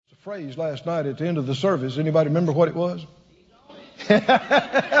phrase last night at the end of the service. Anybody remember what it was?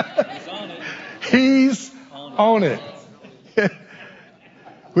 He's on it.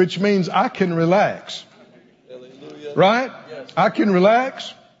 Which means I can relax. Right? I can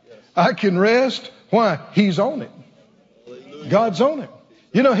relax. I can rest. Why? He's on it. God's on it.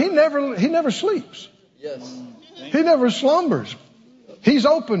 You know, He never sleeps. He never slumbers. He's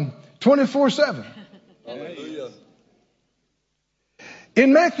open 24/7.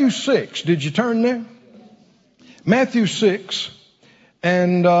 In Matthew 6, did you turn there? Matthew 6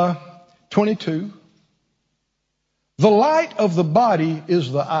 and 22. The light of the body is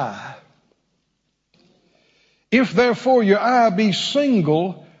the eye. If therefore your eye be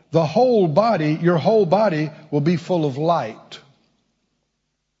single, your whole body will be full of light.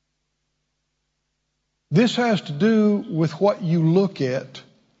 This has to do with what you look at,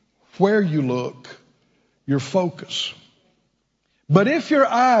 where you look, your focus. But if your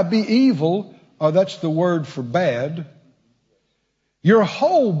eye be evil, or that's the word for bad, your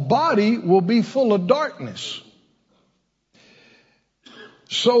whole body will be full of darkness.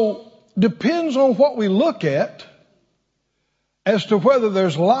 So, depends on what we look at as to whether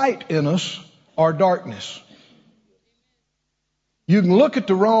there's light in us or darkness. You can look at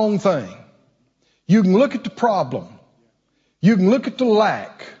the wrong thing. You can look at the problem. You can look at the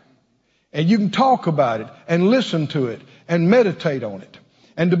lack. And you can talk about it and listen to it and meditate on it.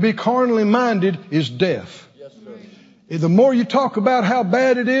 And to be carnally minded is death. Yes, sir. The more you talk about how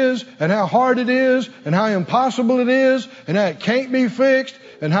bad it is and how hard it is and how impossible it is and how it can't be fixed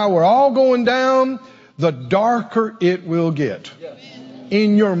and how we're all going down, the darker it will get. Yes.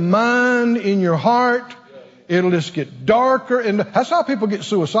 In your mind, in your heart, it'll just get darker. And that's how people get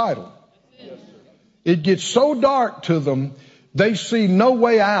suicidal. Yes, it gets so dark to them, they see no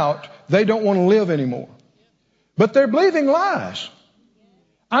way out. They don't want to live anymore. But they're believing lies.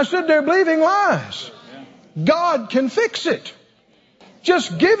 I said they're believing lies. God can fix it.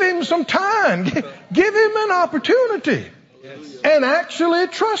 Just give Him some time. Give Him an opportunity. And actually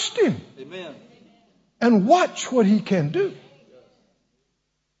trust Him. And watch what He can do.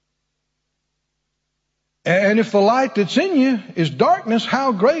 And if the light that's in you is darkness,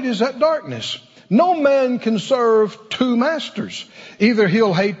 how great is that darkness? No man can serve two masters. Either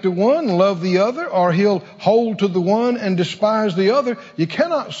he'll hate the one and love the other, or he'll hold to the one and despise the other. You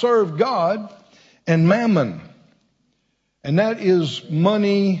cannot serve God and mammon. And that is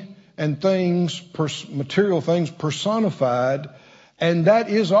money and things, material things personified. And that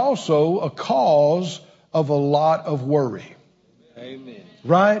is also a cause of a lot of worry. Amen.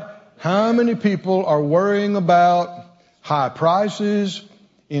 Right? How many people are worrying about high prices,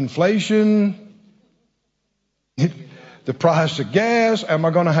 inflation, the price of gas? Am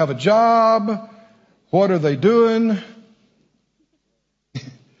I going to have a job? What are they doing?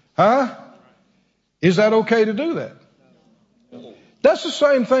 Huh? Is that okay to do that? That's the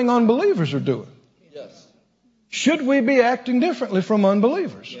same thing unbelievers are doing. Yes. Should we be acting differently from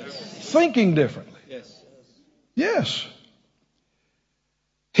unbelievers? Yes. Thinking differently? Yes. Yes.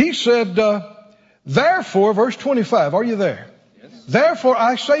 He said, therefore, verse 25, are you there? Yes. Therefore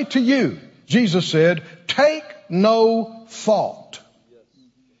I say to you, Jesus said, take no thought.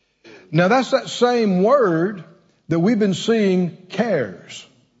 Now that's that same word that we've been seeing, cares.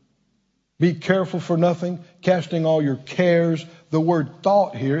 Be careful for nothing, casting all your cares. The word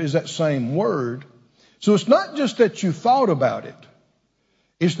thought here is that same word. So it's not just that you thought about it.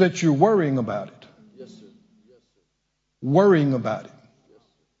 It's that you're worrying about it. Yes, sir. Yes, sir. Worrying about it.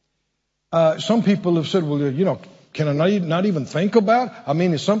 Yes, some people have said, well, you know, can I not even think about it? I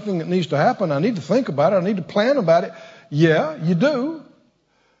mean, it's something that needs to happen. I need to think about it. I need to plan about it. Yeah, you do.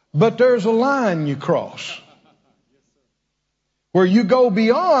 But there's a line you cross where you go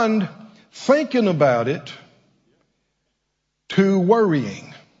beyond thinking about it to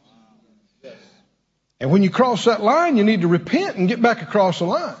worrying. And when you cross that line, you need to repent and get back across the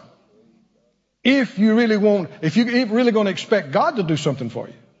line. If you're really going to expect God to do something for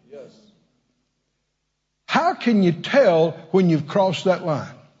you. How can you tell when you've crossed that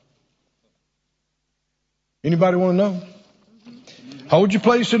line? Anybody want to know? Hold your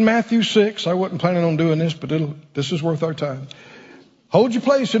place in Matthew 6. I wasn't planning on doing this, but this is worth our time. Hold your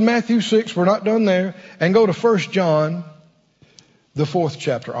place in Matthew 6. We're not done there. And go to 1 John, the 4th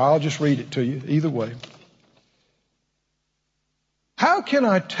chapter. I'll just read it to you either way. How can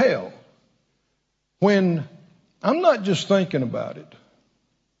I tell when I'm not just thinking about it?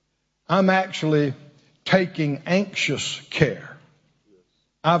 I'm actually taking anxious care.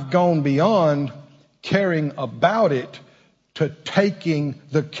 I've gone beyond caring about it to taking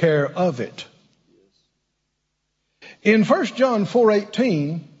the care of it. In 1 John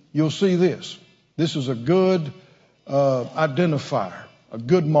 4:18, you'll see this. This is a good identifier, a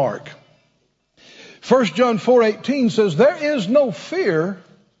good mark. 1 John 4:18 says, there is no fear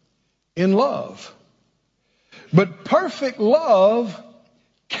in love, but perfect love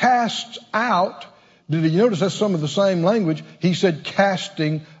casts out. Did you notice that's some of the same language? He said,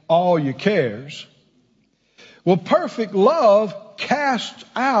 casting all your cares. Well, perfect love casts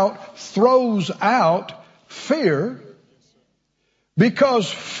out, throws out fear, because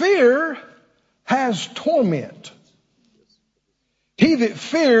fear has torment. He that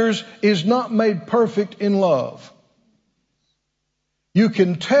fears is not made perfect in love. You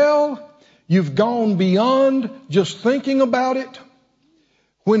can tell you've gone beyond just thinking about it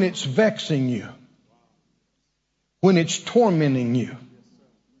when it's vexing you, when it's tormenting you.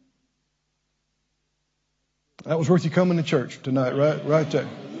 That was worth you coming to church tonight, right? Right there.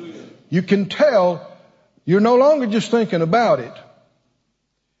 You can tell you're no longer just thinking about it.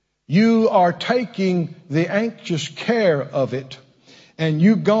 You are taking the anxious care of it. And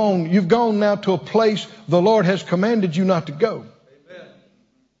you've gone now to a place the Lord has commanded you not to go. Amen.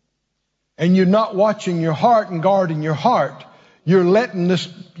 And you're not watching your heart and guarding your heart. You're letting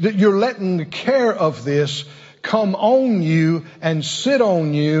the care of this come on you and sit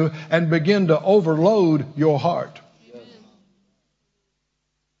on you and begin to overload your heart. Yes.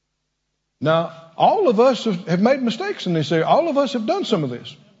 Now, all of us have made mistakes in this area. All of us have done some of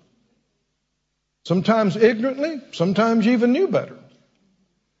this. Sometimes ignorantly, sometimes you even knew better.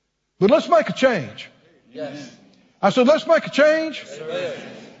 But let's make a change. Yes. I said, let's make a change. Amen.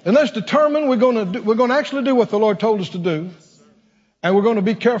 And let's determine we're going to actually do what the Lord told us to do. And we're going to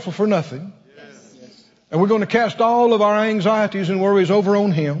be careful for nothing. Yes. And we're going to cast all of our anxieties and worries over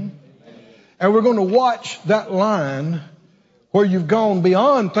on Him. And we're going to watch that line where you've gone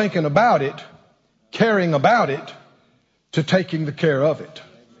beyond thinking about it, caring about it, to taking the care of it.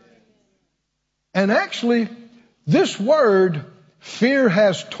 And actually, this word, fear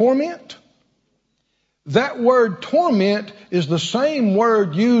has torment. That word torment is the same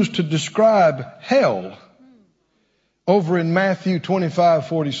word used to describe hell over in Matthew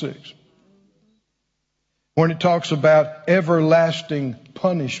 25:46, when it talks about everlasting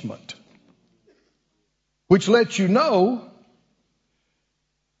punishment, which lets you know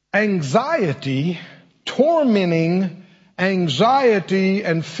anxiety, tormenting anxiety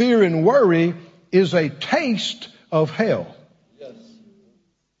and fear and worry is a taste of hell. Yes.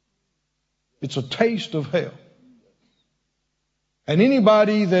 It's a taste of hell. And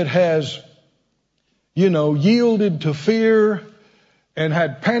anybody that has, yielded to fear and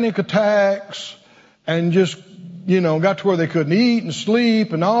had panic attacks and just, got to where they couldn't eat and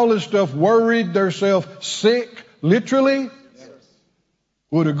sleep and all this stuff, worried themselves sick, literally, yes,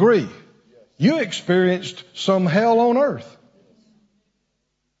 would agree. Yes. You experienced some hell on earth.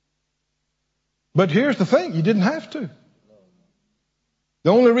 But here's the thing, you didn't have to. The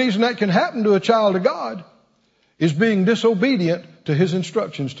only reason that can happen to a child of God is being disobedient to His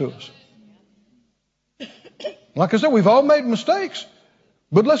instructions to us. Like I said, we've all made mistakes,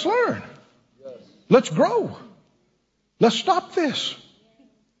 but let's learn. Let's grow. Let's stop this.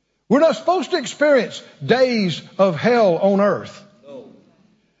 We're not supposed to experience days of hell on earth.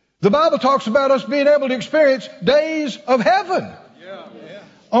 The Bible talks about us being able to experience days of heaven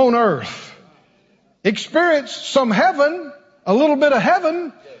on earth. Experience some heaven, a little bit of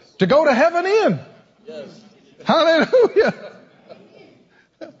heaven, to go to heaven in. Yes. Hallelujah.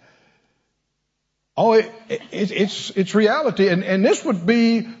 Oh, it's reality. And this would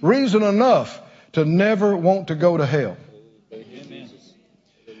be reason enough to never want to go to hell.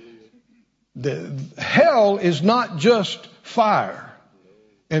 Hell is not just fire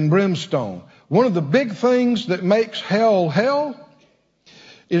and brimstone. One of the big things that makes hell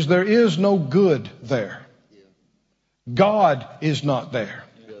is there is no good there. God is not there.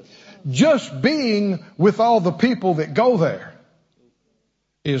 Just being with all the people that go there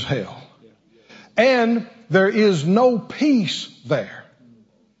is hell. And there is no peace there.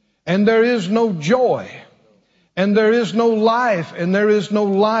 And there is no joy. And there is no life. And there is no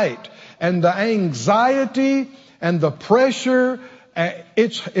light. And the anxiety and the pressure,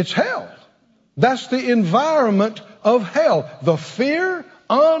 it's hell. That's the environment of hell. The fear,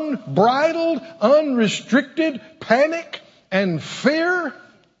 unbridled, unrestricted panic and fear.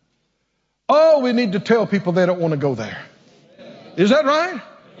 Oh, we need to tell people they don't want to go there. Is that right?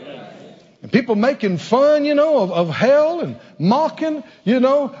 And people making fun, of hell and mocking,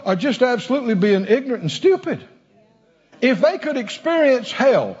 are just absolutely being ignorant and stupid. If they could experience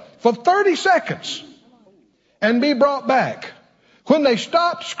hell for 30 seconds and be brought back, when they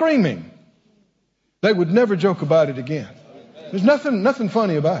stopped screaming, they would never joke about it again. There's nothing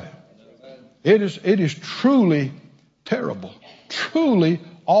funny about it. It is truly terrible, truly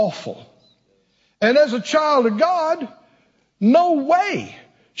awful. And as a child of God, no way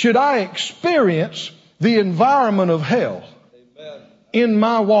should I experience the environment of hell in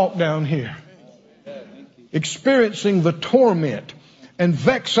my walk down here. Experiencing the torment and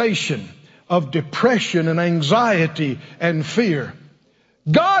vexation of depression and anxiety and fear.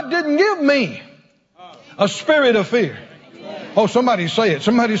 God didn't give me a spirit of fear. Oh, somebody say it.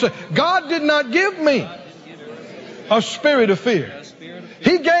 Somebody say, God did not give me a spirit of fear.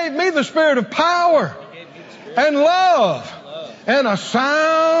 He gave me the spirit of power and love and a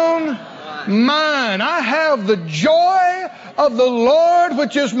sound mind. I have the joy of the Lord,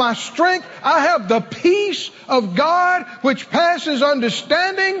 which is my strength. I have the peace of God, which passes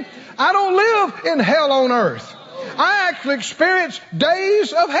understanding. I don't live in hell on earth. I actually experience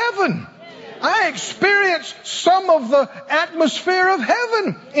days of heaven. I experience some of the atmosphere of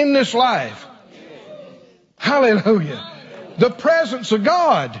heaven in this life. Hallelujah. The presence of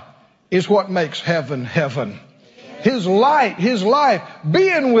God is what makes heaven heaven. His light, His life,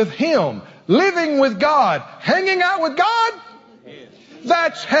 being with Him, living with God, hanging out with God,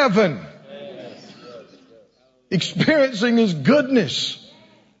 that's heaven. Experiencing His goodness,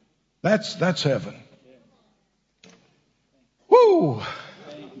 that's heaven. Woo!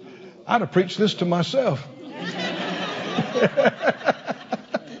 I'd have preached this to myself.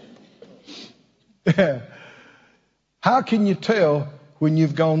 How can you tell when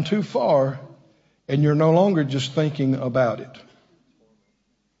you've gone too far and you're no longer just thinking about it?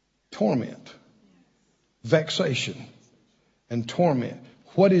 Torment, vexation, and torment.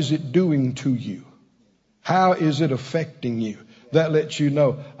 What is it doing to you? How is it affecting you? That lets you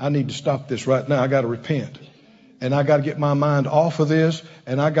know, I need to stop this right now. I got to repent. And I got to get my mind off of this.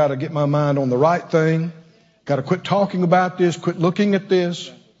 And I got to get my mind on the right thing. Got to quit talking about this. Quit looking at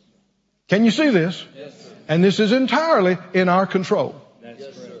this. Can you see this? Yes, sir. And this is entirely in our control.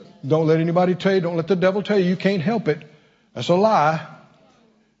 Yes, sir. Don't let anybody tell you. Don't let the devil tell you you can't help it. That's a lie.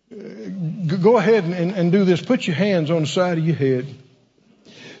 Go ahead and do this. Put your hands on the side of your head.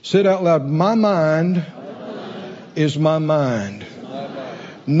 Say it out loud. My mind is my mind.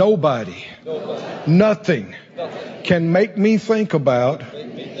 Nobody, nothing can make me think about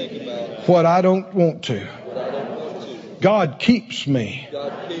what I don't want to. God keeps me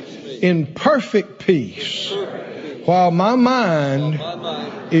in perfect peace while my mind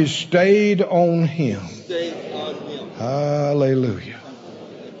is stayed on Him. Hallelujah.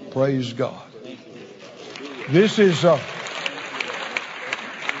 Praise God. This is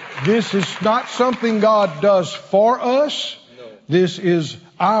not something God does for us. This is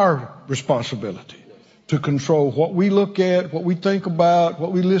our responsibility to control what we look at, what we think about,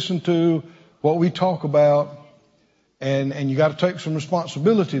 what we listen to, what we talk about. And you got to take some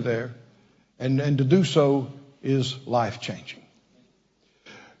responsibility there. And to do so is life-changing.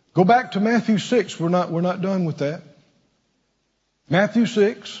 Go back to Matthew 6. We're not done with that. Matthew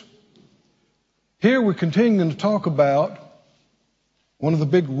 6. Here we're continuing to talk about one of the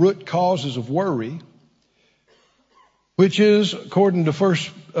big root causes of worry, which is, according to 1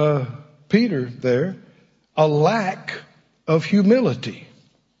 Peter there, a lack of humility.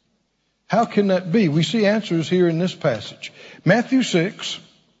 How can that be? We see answers here in this passage. Matthew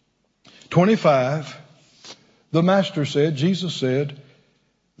 6:25, the Master said, Jesus said,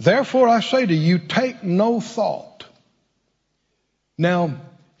 therefore I say to you, take no thought. Now,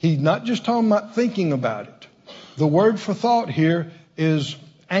 He's not just talking about thinking about it. The word for thought here is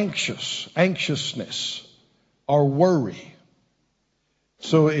anxiousness, or worry.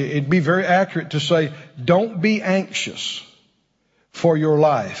 So it'd be very accurate to say, don't be anxious for your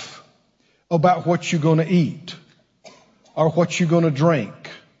life about what you're going to eat, or what you're going to drink,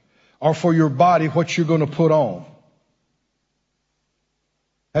 or for your body, what you're going to put on.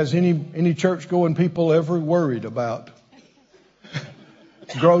 Has any church-going people ever worried about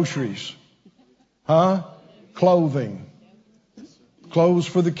groceries? Clothing. Clothes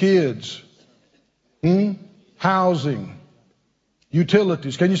for the kids. Housing.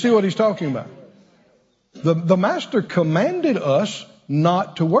 Utilities. Can you see what he's talking about? The Master commanded us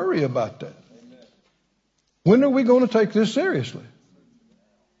not to worry about that. When are we going to take this seriously?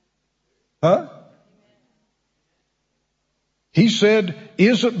 He said,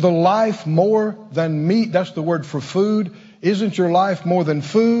 isn't the life more than meat? That's the word for food. Isn't your life more than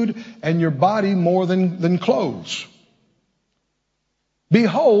food, and your body more than clothes?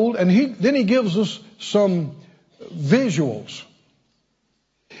 Behold, and then he gives us some visuals.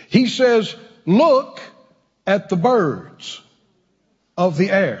 He says, look at the birds of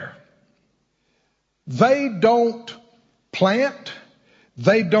the air. They don't plant.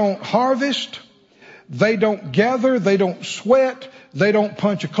 They don't harvest. They don't gather. They don't sweat. They don't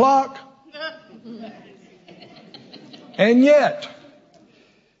punch a clock. And yet,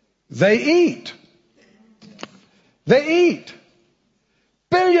 they eat. They eat.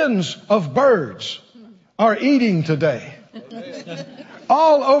 Billions of birds are eating today.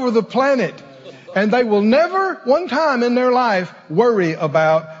 All over the planet. And they will never, one time in their life, worry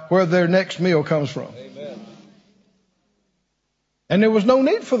about where their next meal comes from. And there was no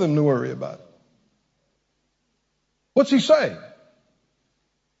need for them to worry about it. What's he say?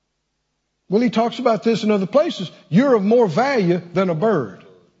 Well, he talks about this in other places. You're of more value than a bird.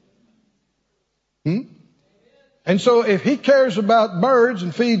 And so if he cares about birds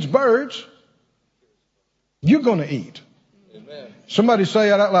and feeds birds, you're going to eat. Amen. Somebody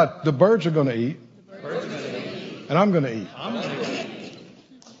say out loud, the birds are going to eat. And I'm going to eat. I'm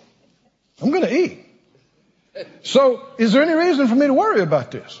going to eat. So is there any reason for me to worry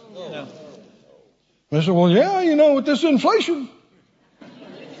about this? No. I said, well, yeah, with this inflation.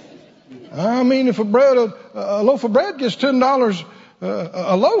 I mean, if a loaf of bread gets $10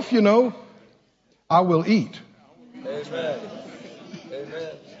 a loaf, I will eat. Amen. Amen.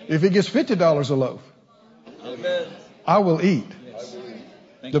 If it gets $50 a loaf, amen, I will eat.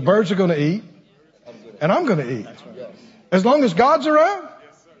 The birds are going to eat, and I'm going to eat. As long as God's around,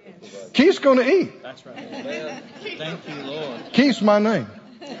 Keith's going to eat. That's right. Amen. Thank you, Lord. Keith's my name.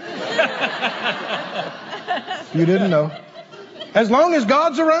 You didn't know. As long as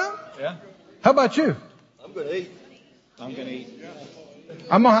God's around. Yeah. How about you? I'm going to eat. I'm going to eat.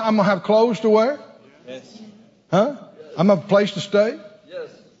 I'm going to have clothes to wear. Yes. Huh? I'm going to have a place to stay. Yes.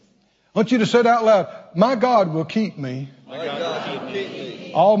 I want you to say it out loud. My God will keep me. My God will keep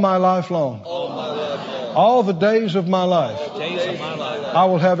me. All my life long. All my life long. All the days of my life. All the days of my life. I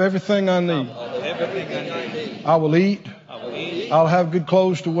will have everything I need. I will eat. I'll have good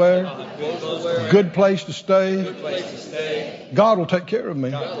clothes to wear. Good place to stay. God will take care of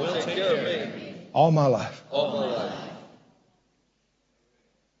me. All my life.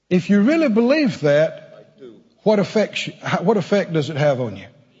 If you really believe that, what effect does it have on you?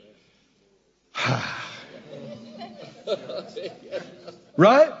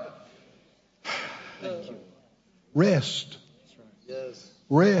 Right? Rest.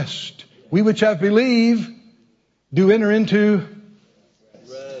 Rest. We which have believed do enter into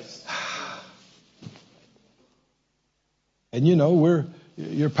rest. And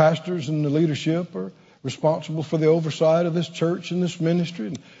your pastors and the leadership are responsible for the oversight of this church and this ministry.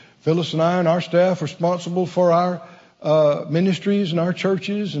 And Phyllis and I and our staff are responsible for our ministries and our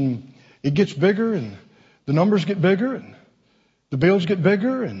churches. And it gets bigger and the numbers get bigger and the bills get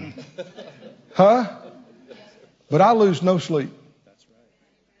bigger and But I lose no sleep.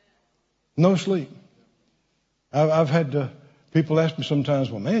 No sleep. I've had people ask me sometimes,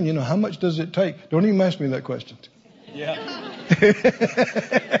 well, man, how much does it take? Don't even ask me that question. Yeah.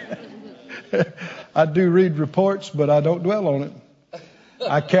 I do read reports, but I don't dwell on it.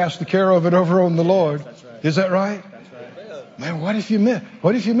 I cast the care of it over on the Lord. That's right. Is that right? That's right. Man, what if you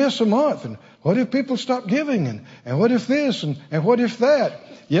miss a month? And what if people stop giving? And what if this? And what if that?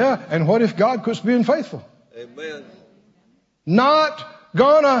 Yeah. And what if God quits being faithful? Amen. Not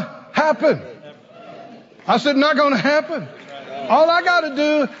gonna happen. I said, not going to happen. All I got to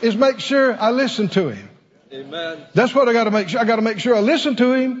do is make sure I listen to him. Amen. That's what I got to make sure. I got to make sure I listen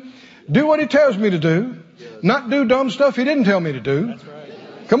to him, do what he tells me to do, not do dumb stuff he didn't tell me to do. That's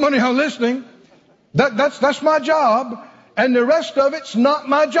right. Come on, y'all listening? That's my job, and the rest of it's not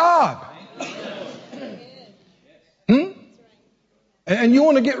my job. And you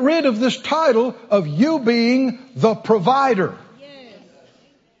want to get rid of this title of you being the provider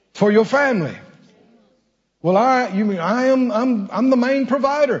for your family. Well, I'm the main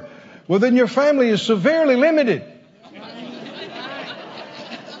provider. Well, then your family is severely limited.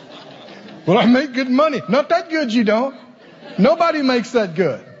 Well, I make good money. Not that good, you don't. Nobody makes that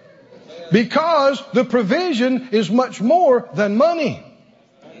good. Because the provision is much more than money.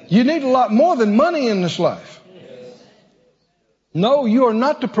 You need a lot more than money in this life. No, you are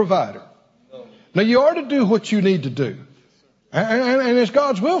not the provider. Now, you are to do what you need to do. And it's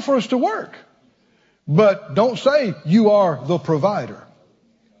God's will for us to work. But don't say you are the provider.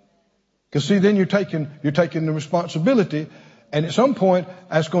 Because see, then you're taking the responsibility, and at some point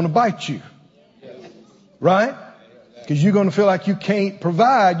that's going to bite you. Right? Because you're going to feel like you can't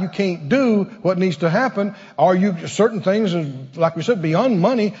provide, you can't do what needs to happen, or certain things, like we said, beyond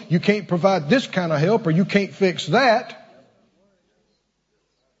money, you can't provide this kind of help, or you can't fix that.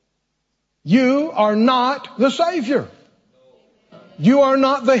 You are not the Savior. You are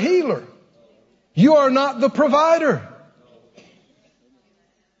not the healer. You are not the provider.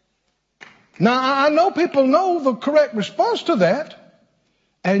 Now, I know people know the correct response to that,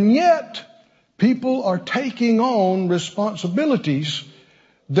 and yet people are taking on responsibilities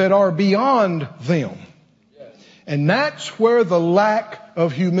that are beyond them. And that's where the lack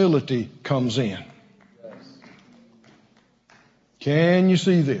of humility comes in. Can you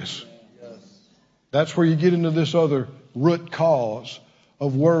see this? That's where you get into this other root cause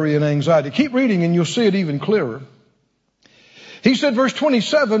of worry and anxiety. Keep reading and you'll see it even clearer. He said, verse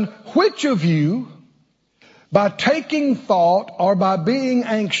 27, which of you, by taking thought or by being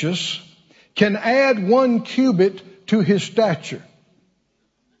anxious, can add 1 cubit to his stature?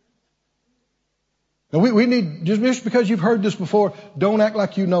 Now we need, just because you've heard this before, don't act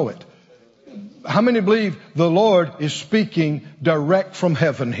like you know it. How many believe the Lord is speaking direct from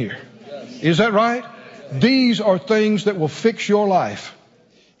heaven here? Is that right? These are things that will fix your life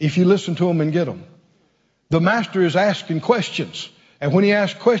if you listen to them and get them. The Master is asking questions. And when he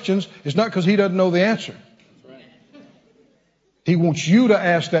asks questions, it's not because he doesn't know the answer. He wants you to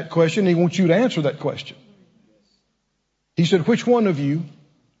ask that question. He wants you to answer that question. He said, which one of you,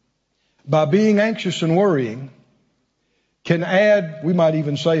 by being anxious and worrying, can add, we might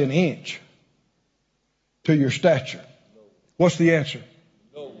even say, an inch to your stature? What's the answer?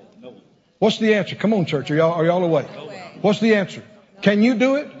 No. What's the answer? Come on, church. Are y'all awake? No. What's the answer? Can you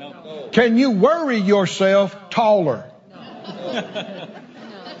do it? No. Can you worry yourself taller? No.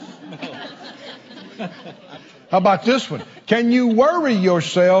 How about this one? Can you worry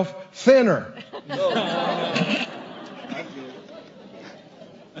yourself thinner? No.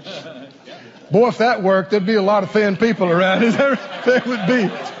 Boy, if that worked, there'd be a lot of thin people around. There would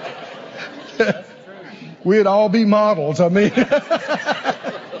be. We'd all be models. I mean. That's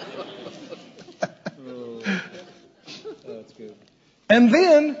good. And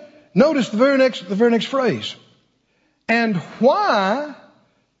then notice the very next phrase. And why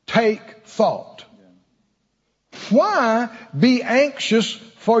take thought? Why be anxious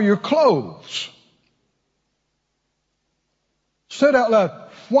for your clothes? Say it out loud.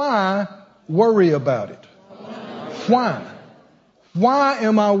 Why worry about it? Why? Why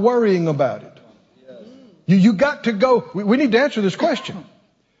am I worrying about it? You got to go. We need to answer this question.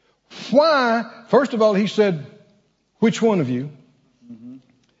 Why? First of all, he said, which one of you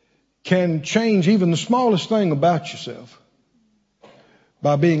can change even the smallest thing about yourself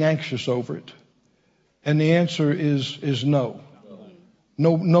by being anxious over it? And the answer is no.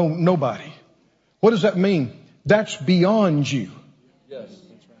 No, nobody. What does that mean? That's beyond you. Yes,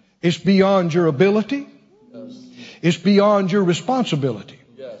 that's right. It's beyond your ability. Yes. It's beyond your responsibility.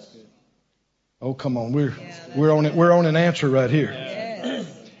 Yes. Oh, come on. We're on it. We're on an answer right here. Yes.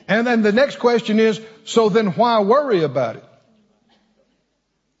 And then the next question is, so then why worry about it?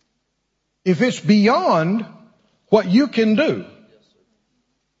 If it's beyond what you can do,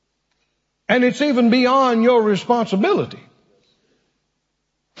 and it's even beyond your responsibility,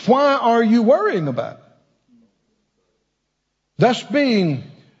 why are you worrying about it? That's being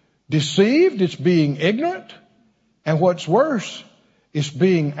deceived. It's being ignorant. And what's worse, it's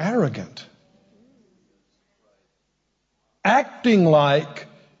being arrogant. Acting like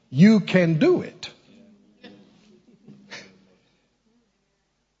you can do it.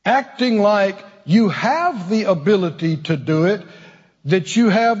 Acting like you have the ability to do it, that you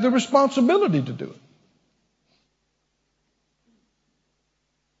have the responsibility to do it.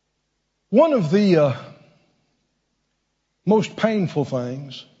 One of the most painful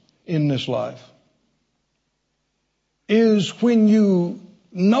things in this life is when you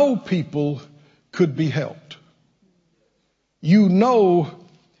know people could be helped. You know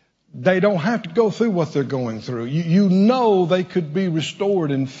they don't have to go through what they're going through. You know they could be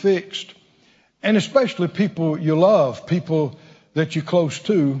restored and fixed. And especially people you love, people that you're close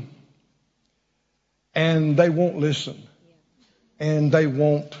to, and they won't listen. And they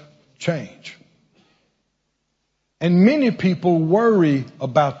won't change. And many people worry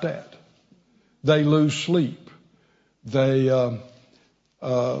about that. They lose sleep. They,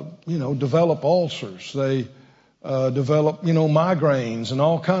 develop ulcers. They develop, migraines and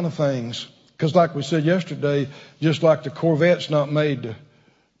all kind of things. Because like we said yesterday, just like the Corvette's not made to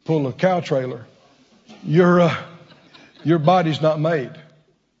pull a cow trailer, your body's not made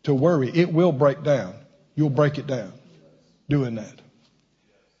to worry. It will break down. You'll break it down doing that.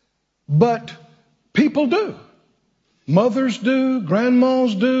 But people do. Mothers do,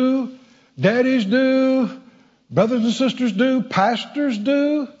 grandmas do, daddies do, brothers and sisters do, pastors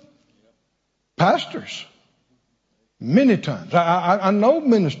do. Pastors. Many times. I know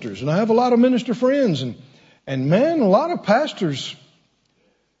ministers, and I have a lot of minister friends, and man, a lot of pastors,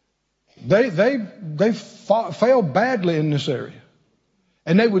 they fail badly in this area.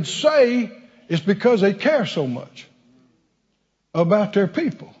 And they would say, It's because they care so much about their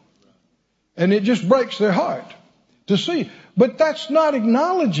people. And it just breaks their heart to see. But that's not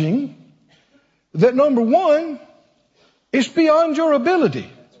acknowledging that, number one, it's beyond your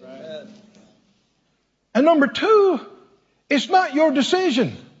ability. And number two, it's not your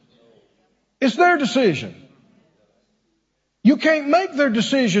decision. It's their decision. You can't make their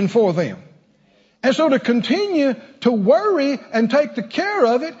decision for them. And so to continue to worry and take the care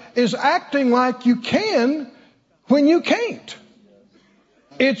of it is acting like you can when you can't.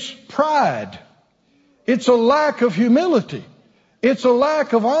 It's pride. It's a lack of humility. It's a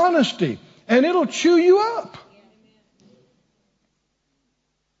lack of honesty. And it'll chew you up.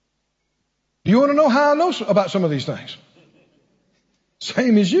 Do you want to know how I know about some of these things?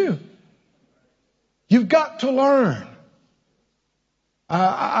 Same as you. You've got to learn.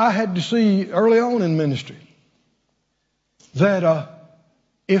 I had to see early on in ministry that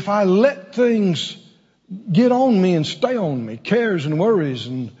if I let things get on me and stay on me, cares and worries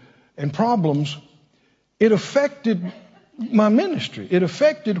and problems, it affected my ministry. It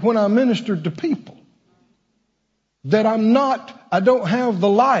affected when I ministered to people. That I don't have the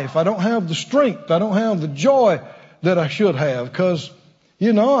life, I don't have the strength, I don't have the joy that I should have, because,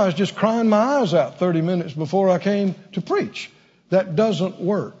 I was just crying my eyes out 30 minutes before I came to preach. That doesn't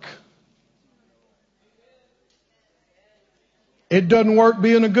work. It doesn't work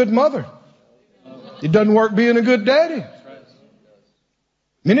being a good mother. It doesn't work being a good daddy.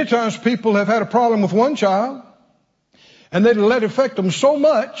 Many times people have had a problem with one child, and they let it affect them so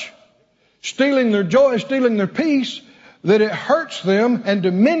much, stealing their joy, stealing their peace, that it hurts them and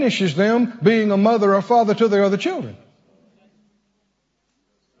diminishes them being a mother or father to their other children.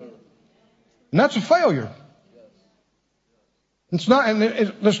 And that's a failure. It's not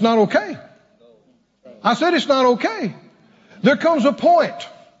okay. I said it's not okay. There comes a point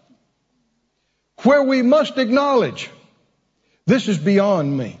where we must acknowledge this is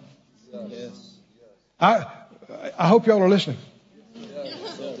beyond me. I hope y'all are listening.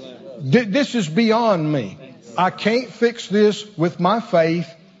 This is beyond me. I can't fix this with my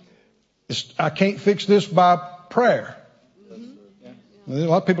faith. I can't fix this by prayer. A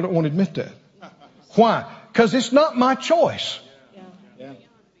lot of people don't want to admit that. Why? Because it's not my choice.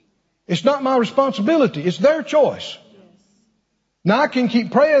 It's not my responsibility. It's their choice. Now I can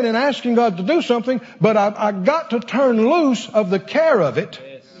keep praying and asking God to do something, but I've got to turn loose of the care of it.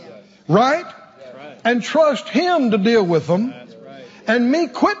 Right? And trust Him to deal with them. And me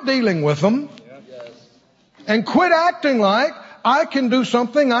quit dealing with them. And quit acting like I can do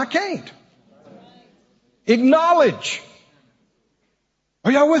something I can't. Acknowledge.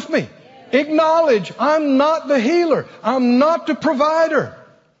 Are y'all with me? Acknowledge I'm not the healer. I'm not the provider.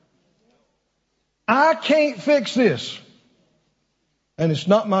 I can't fix this. And it's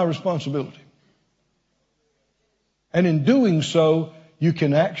not my responsibility. And in doing so, you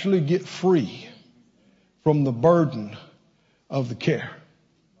can actually get free from the burden of the care.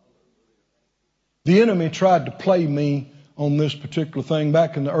 The enemy tried to play me on this particular thing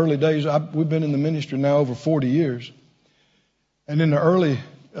back in the early days. We've been in the ministry now over 40 years. And in the early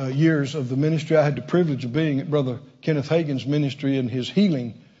years of the ministry, I had the privilege of being at Brother Kenneth Hagin's ministry in his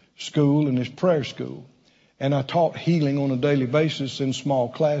healing school and his prayer school. And I taught healing on a daily basis in small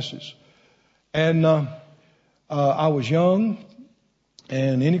classes. And I was young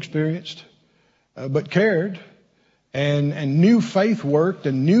and inexperienced, but cared. And knew faith worked,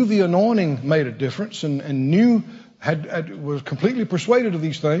 and knew the anointing made a difference, and knew was completely persuaded of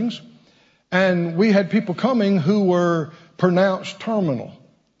these things. And we had people coming who were pronounced terminal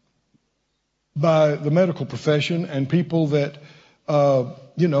by the medical profession, and people that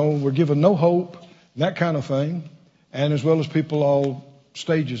were given no hope, that kind of thing, and as well as people all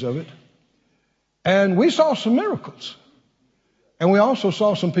stages of it. And we saw some miracles, and we also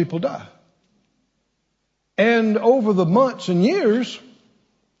saw some people die. And over the months and years,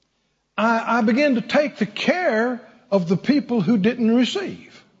 I began to take the care of the people who didn't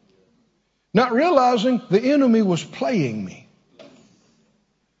receive. Not realizing the enemy was playing me.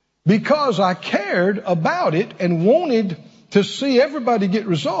 Because I cared about it and wanted to see everybody get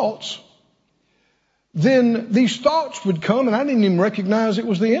results, then these thoughts would come, and I didn't even recognize it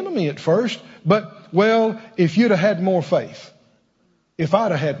was the enemy at first. But, if you'd have had more faith, if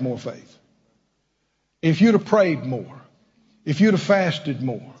I'd have had more faith, if you'd have prayed more, if you'd have fasted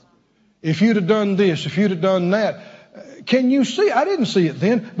more, if you'd have done this, if you'd have done that. Can you see? I didn't see it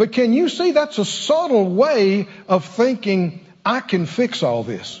then, but can you see that's a subtle way of thinking, I can fix all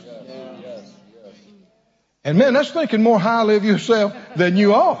this. And man, that's thinking more highly of yourself than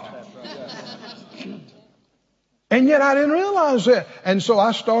you ought. And yet I didn't realize that. And so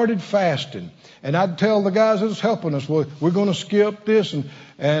I started fasting. And I'd tell the guys that was helping us, well, we're going to skip this,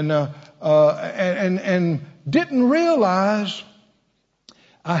 and didn't realize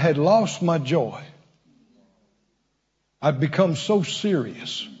I had lost my joy. I'd become so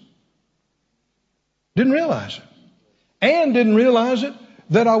serious. Didn't realize it. And didn't realize it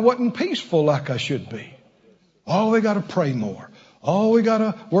that I wasn't peaceful like I should be. Oh, we got to pray more. Oh, we got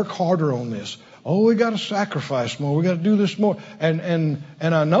to work harder on this. Oh, we got to sacrifice more. We got to do this more. And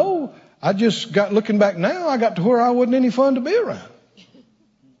I know I just got, looking back now, I got to where I wasn't any fun to be around.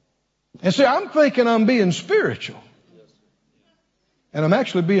 And see, I'm thinking I'm being spiritual. And I'm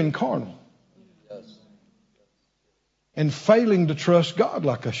actually being carnal. And failing to trust God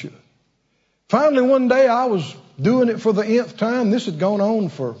like I should. Finally, one day I was doing it for the nth time. This had gone on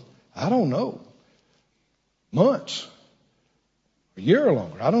for, I don't know, months, a year or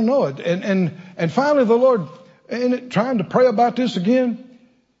longer. I don't know. And finally the Lord, trying to pray about this again,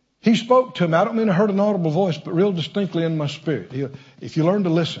 He spoke to me. I don't mean I heard an audible voice, but real distinctly in my spirit. If you learn to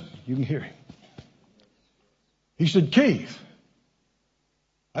listen, you can hear Him. He said, Keith.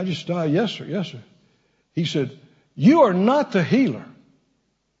 I just died, yes, sir, yes, sir. He said, you are not the healer.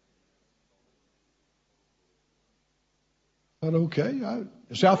 I said, okay.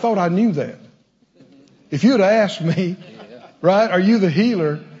 I thought I knew that. If you'd asked me, right, are you the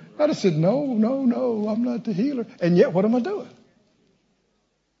healer? I'd have said, no, I'm not the healer. And yet, what am I doing?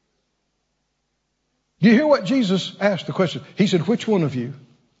 Do you hear what Jesus asked the question? He said, which one of you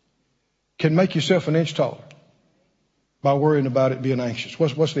can make yourself an inch taller by worrying about it, being anxious?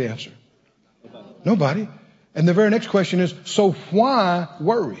 What's the answer? Nobody. And the very next question is, so why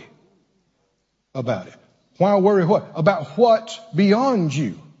worry about it? Why worry what? About what's beyond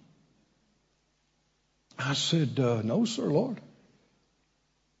you? I said, no, sir, Lord.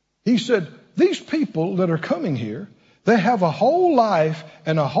 He said, these people that are coming here, they have a whole life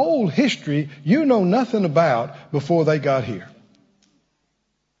and a whole history you know nothing about before they got here.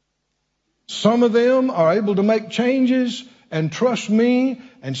 Some of them are able to make changes and trust me,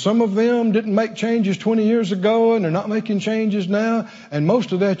 and some of them didn't make changes 20 years ago, and they're not making changes now, and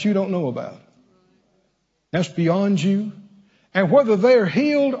most of that you don't know about. That's beyond you. And whether they're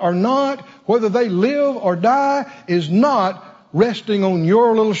healed or not, whether they live or die, is not resting on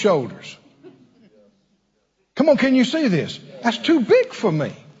your little shoulders. Come on, can you see this? That's too big for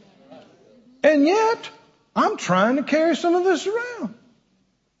me. And yet, I'm trying to carry some of this around.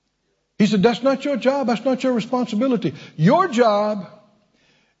 He said, that's not your job. That's not your responsibility. Your job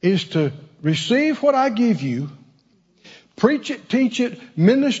is to receive what I give you, preach it, teach it,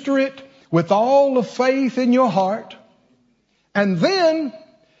 minister it with all the faith in your heart, and then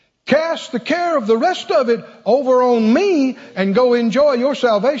cast the care of the rest of it over on me and go enjoy your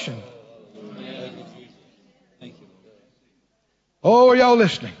salvation. Oh, are y'all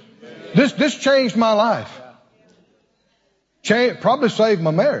listening? This changed my life. Probably saved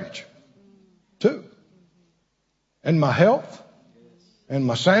my marriage, too. And my health, and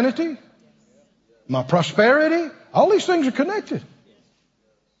my sanity, my prosperity. All these things are connected.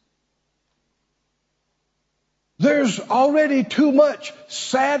 There's already too much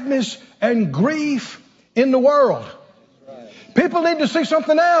sadness and grief in the world. People need to see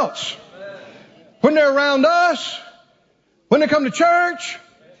something else. When they're around us, when they come to church,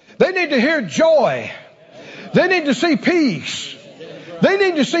 they need to hear joy. They need to see peace. They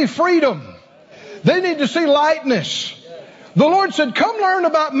need to see freedom. They need to see lightness. The Lord said, come learn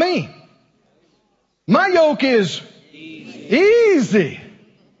about me. My yoke is easy.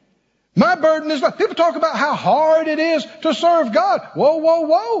 My burden is light. People talk about how hard it is to serve God. Whoa, whoa,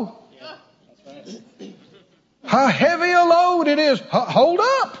 whoa. How heavy a load it is. Hold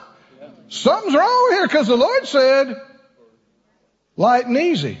up. Something's wrong here, because the Lord said, light and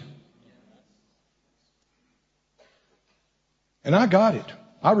easy. And I got it.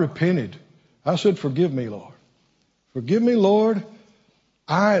 I repented. I said, forgive me, Lord. Forgive me, Lord.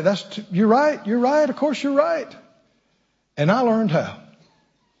 You're right. You're right. Of course you're right. And I learned how.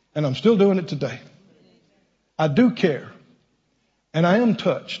 And I'm still doing it today. I do care. And I am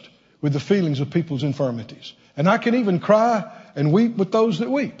touched with the feelings of people's infirmities. And I can even cry and weep with those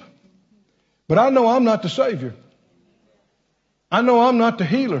that weep. But I know I'm not the Savior. I know I'm not the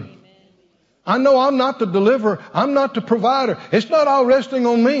healer. I know I'm not the deliverer. I'm not the provider. It's not all resting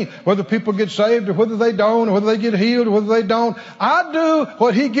on me, whether people get saved or whether they don't, or whether they get healed or whether they don't. I do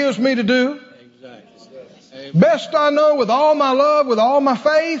what He gives me to do. Best I know, with all my love, with all my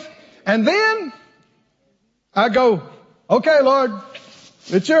faith. And then I go, okay, Lord,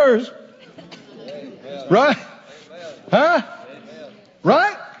 it's yours. Right? Huh?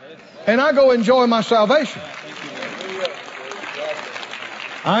 Right? And I go enjoy my salvation.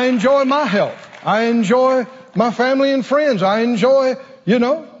 I enjoy my health. I enjoy my family and friends. I enjoy,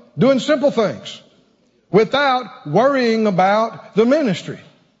 doing simple things without worrying about the ministry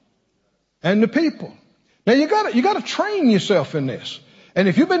and the people. Now you gotta train yourself in this. And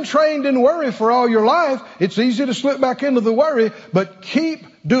if you've been trained in worry for all your life, it's easy to slip back into the worry, but keep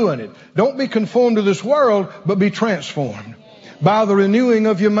doing it. Don't be conformed to this world, but be transformed by the renewing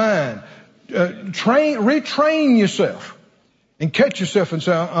of your mind. Retrain yourself and catch yourself and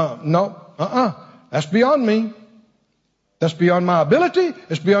say, that's beyond me. That's beyond my ability.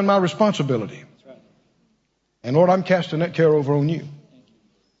 It's beyond my responsibility. And Lord, I'm casting that care over on you.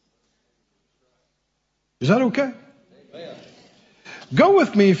 Is that okay? Go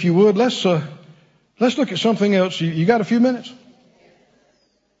with me if you would. Let's look at something else. You got a few minutes?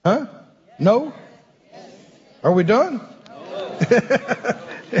 Huh? No? Are we done?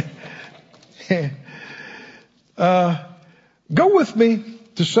 Go with me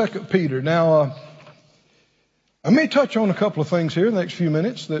to 2 Peter. Now, I may touch on a couple of things here in the next few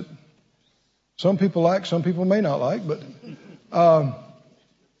minutes that some people like, some people may not like, but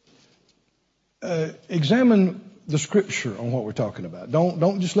examine the scripture on what we're talking about.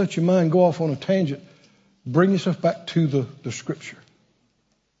 Don't just let your mind go off on a tangent. Bring yourself back to the scripture.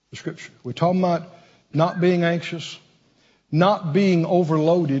 The scripture. We're talking about not being anxious, not being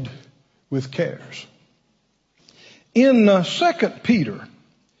overloaded with cares. In 2 Peter,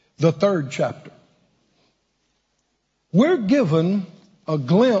 the 3rd chapter, we're given a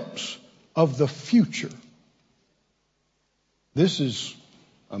glimpse of the future. This is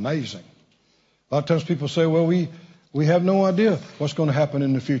amazing. A lot of times people say, well, we have no idea what's going to happen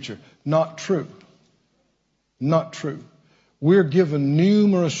in the future. Not true. Not true. We're given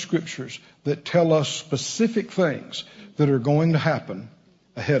numerous scriptures that tell us specific things that are going to happen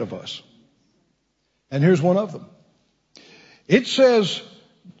ahead of us. And here's one of them. It says,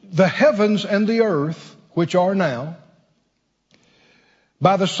 the heavens and the earth, which are now,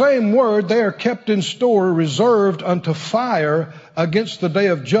 by the same word, they are kept in store, reserved unto fire against the day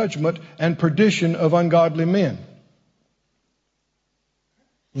of judgment and perdition of ungodly men.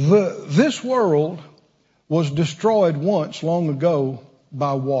 This world was destroyed once long ago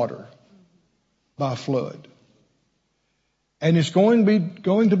by water, by flood. And it's going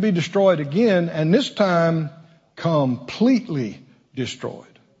to be destroyed again, and this time completely destroyed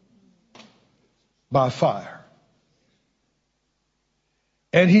by fire.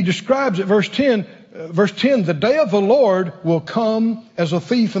 And he describes it, verse 10, the day of the Lord will come as a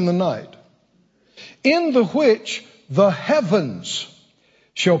thief in the night, in the which the heavens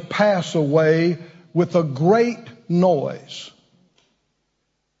shall pass away with a great noise.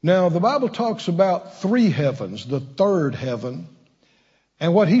 Now, the Bible talks about 3 heavens, the 3rd heaven,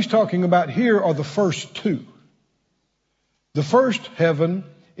 and what he's talking about here are the first 2. The first heaven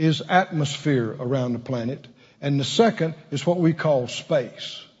is atmosphere around the planet, and the second is what we call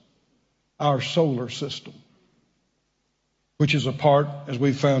space, our solar system, which is a part, as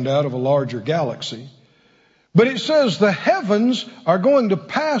we found out, of a larger galaxy. But it says the heavens are going to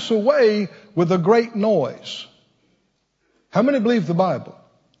pass away with a great noise. How many believe the Bible?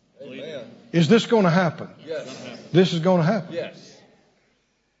 Amen. Is this going to happen? Yes. This is going to happen. Yes.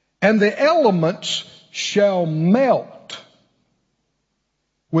 And the elements shall melt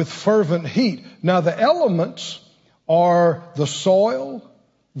with fervent heat. Now the elements are the soil,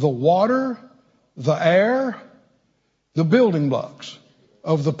 the water, the air, the building blocks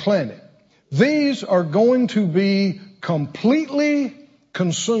of the planet. These are going to be completely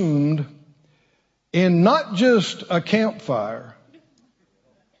consumed in not just a campfire.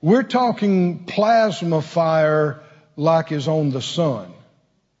 We're talking plasma fire like is on the sun.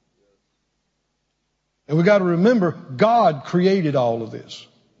 And we got to remember, God created all of this.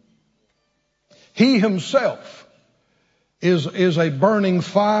 He himself is a burning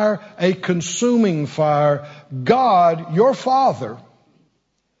fire, a consuming fire. God, your Father,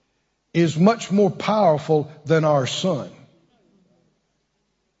 is much more powerful than our sun.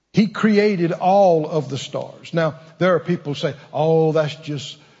 He created all of the stars. Now, there are people who say, oh, that's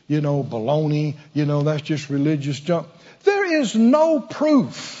just, baloney. That's just religious junk. There is no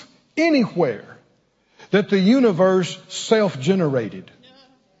proof anywhere that the universe self-generated.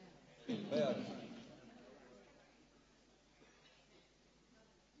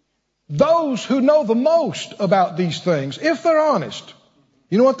 Those who know the most about these things, if they're honest,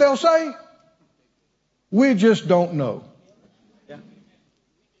 you know what they'll say? We just don't know. Yeah.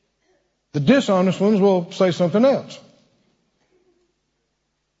 The dishonest ones will say something else.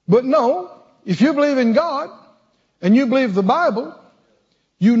 But no, if you believe in God and you believe the Bible,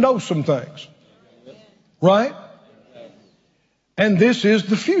 you know some things. Right? And this is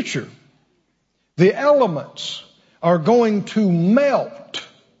the future. The elements are going to melt.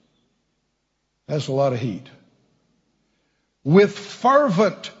 That's a lot of heat. With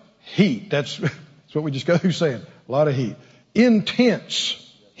fervent heat. That's what we just got through saying. A lot of heat.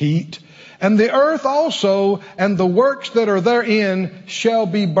 Intense heat. And the earth also and the works that are therein shall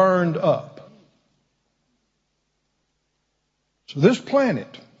be burned up. So this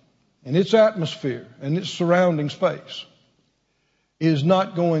planet and its atmosphere and its surrounding space is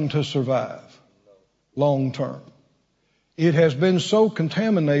not going to survive long term. It has been so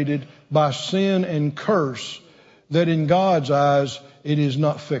contaminated by sin and curse that in God's eyes it is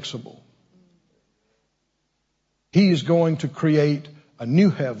not fixable. He is going to create a new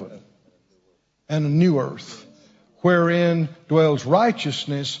heaven and a new earth wherein dwells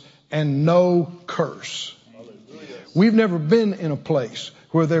righteousness and no curse. We've never been in a place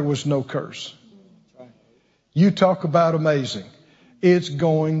where there was no curse. You talk about amazing. It's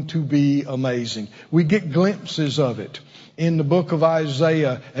going to be amazing. We get glimpses of it in the book of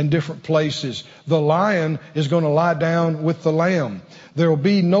Isaiah and different places. The lion is going to lie down with the lamb. There will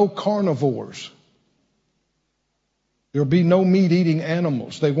be no carnivores. There will be no meat-eating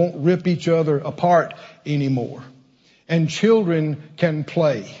animals. They won't rip each other apart anymore. And children can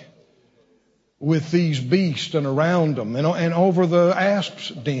play with these beasts and around them and over the asp's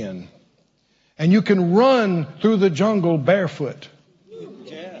den. And you can run through the jungle barefoot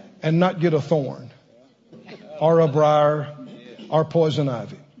and not get a thorn or a briar or poison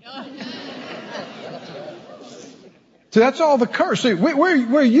ivy. So that's all the curse. See,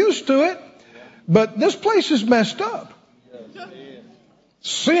 we're used to it, but this place is messed up.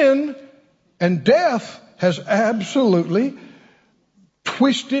 Sin and death has absolutely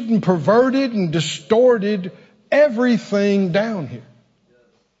twisted and perverted and distorted everything down here.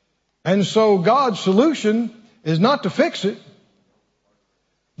 And so God's solution is not to fix it,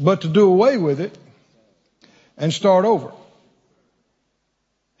 but to do away with it and start over.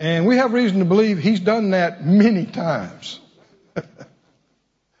 And we have reason to believe He's done that many times.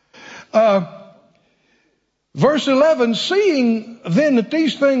 Verse 11, seeing then that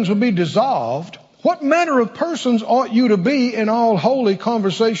these things will be dissolved, what manner of persons ought you to be in all holy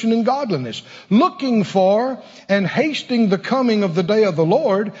conversation and godliness, looking for and hasting the coming of the day of the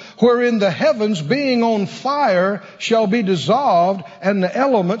Lord, wherein the heavens being on fire shall be dissolved, and the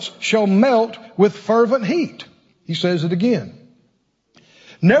elements shall melt with fervent heat. He says it again.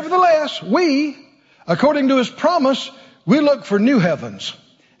 Nevertheless, we, according to His promise, we look for new heavens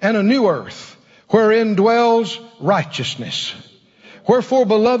and a new earth, wherein dwells righteousness. Wherefore,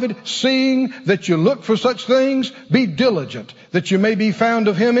 beloved, seeing that you look for such things, be diligent, that you may be found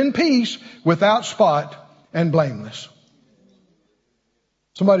of Him in peace, without spot and blameless.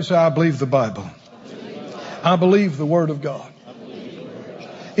 Somebody say, I believe the Bible. I believe the Word of God.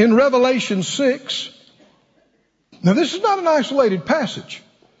 In Revelation 6, now this is not an isolated passage.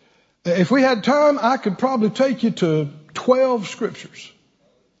 If we had time, I could probably take you to 12 scriptures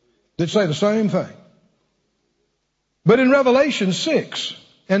that say the same thing. But in Revelation 6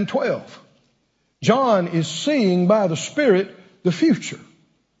 and 12, John is seeing by the Spirit the future.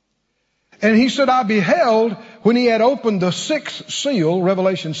 And he said, I beheld when he had opened the sixth seal,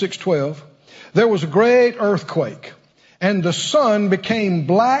 Revelation 6:12, there was a great earthquake, and the sun became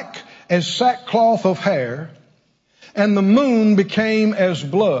black as sackcloth of hair, and the moon became as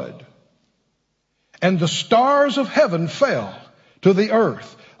blood. And the stars of heaven fell to the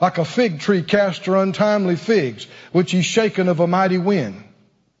earth, like a fig tree cast her untimely figs, which is shaken of a mighty wind.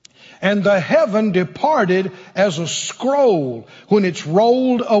 And the heaven departed as a scroll when it's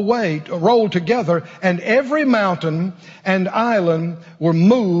rolled together, and every mountain and island were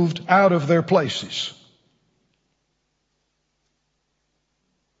moved out of their places.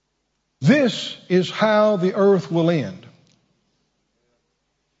 This is how the earth will end.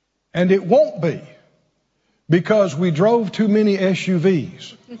 And it won't be because we drove too many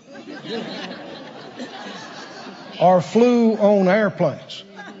SUVs or flew on airplanes.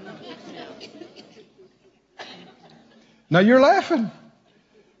 Now you're laughing,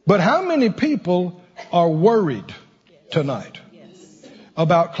 but how many people are worried tonight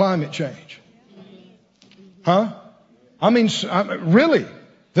about climate change? Huh? I mean, really,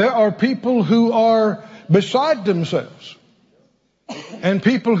 there are people who are beside themselves and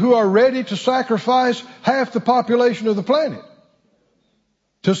people who are ready to sacrifice half the population of the planet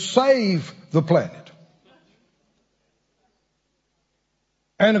to save the planet.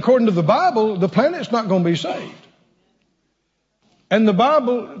 And according to the Bible, the planet's not going to be saved. And the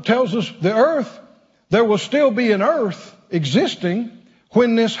Bible tells us the earth, there will still be an earth existing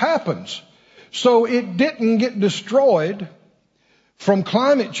when this happens. So it didn't get destroyed from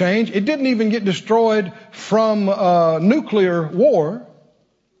climate change. It didn't even get destroyed from nuclear war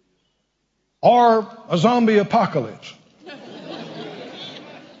or a zombie apocalypse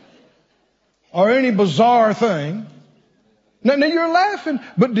or any bizarre thing. Now you're laughing,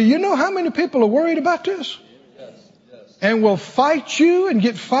 but do you know how many people are worried about this? Yes. And will fight you and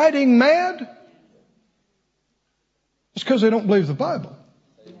get fighting mad? It's because they don't believe the Bible.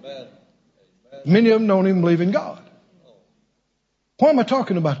 Amen. Many of them don't even believe in God. Why am I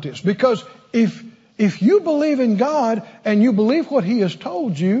talking about this? Because if you believe in God and you believe what He has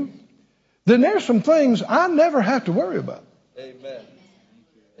told you, then there's some things I never have to worry about. Amen.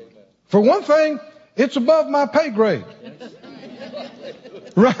 For one thing, it's above my pay grade.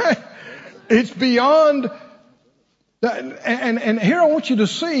 Right? It's beyond that. And here I want you to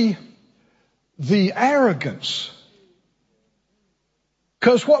see the arrogance.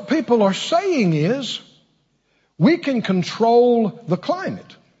 Because what people are saying is, we can control the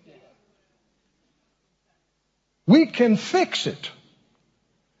climate. We can fix it.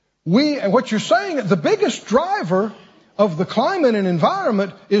 And what you're saying, the biggest driver of the climate and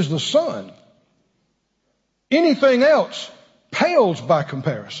environment is the sun. Anything else pales by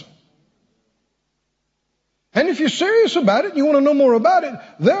comparison. And if you're serious about it, you want to know more about it,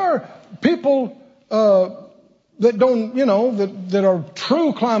 there are people that don't, that are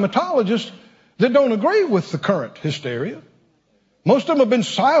true climatologists that don't agree with the current hysteria. Most of them have been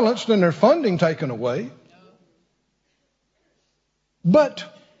silenced and their funding taken away. But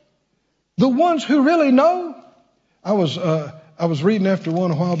the ones who really know, I was reading after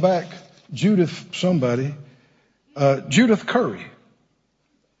one a while back, Judith Curry.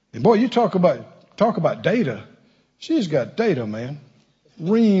 And boy, you talk about data. She's got data, man.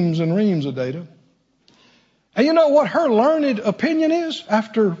 Reams and reams of data. And you know what her learned opinion is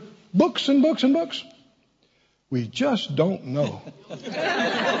after books and books and books? We just don't know.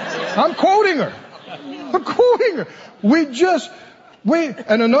 I'm quoting her.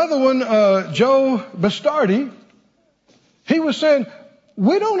 And another one, Joe Bastardi, he was saying,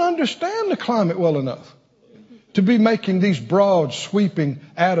 we don't understand the climate well enough to be making these broad, sweeping,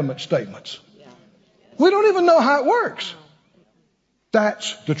 adamant statements. We don't even know how it works.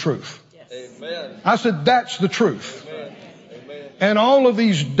 That's the truth. Amen. I said, that's the truth. Amen. And all of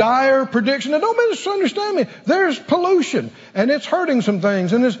these dire predictions, and don't misunderstand me, there's pollution, and it's hurting some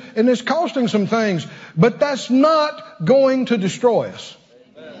things, and it's costing some things, but that's not going to destroy us.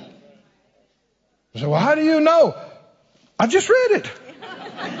 Amen. So, well, how do you know? I just read it.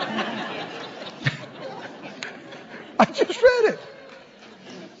 I just read it.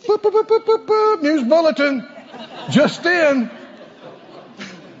 Boop, boop, boop, boop, boop, boop. News bulletin. Just in.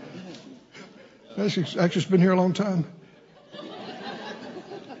 Actually, been here a long time.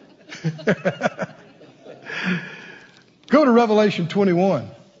 Go to Revelation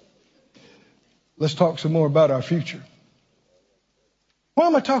 21. Let's talk some more about our future. Why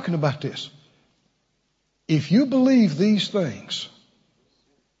am I talking about this? If you believe these things,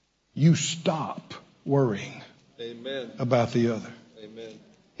 you stop worrying Amen. about the other.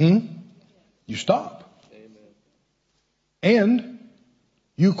 Amen. You stop. Amen. And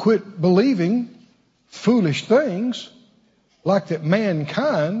you quit believing foolish things like that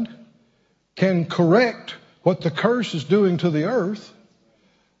mankind can correct what the curse is doing to the earth.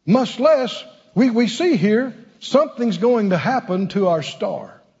 Much less, we see here, something's going to happen to our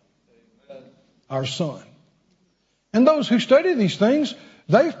star, our sun. And those who study these things,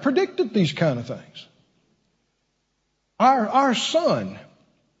 they've predicted these kind of things. Our sun,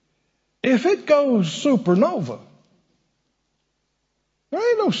 if it goes supernova, there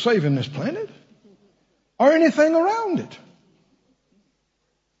ain't no saving this planet or anything around it.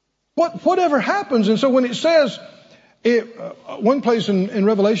 Whatever happens, and so when it says, one place in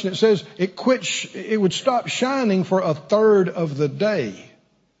Revelation it says it would stop shining for a third of the day.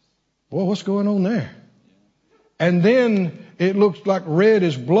 Well, what's going on there? And then it looked like red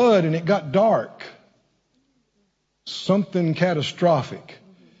as blood and it got dark. Something catastrophic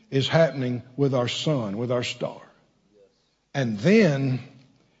is happening with our sun, with our star. And then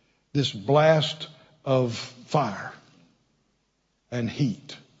this blast of fire and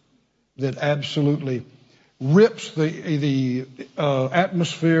heat that absolutely rips the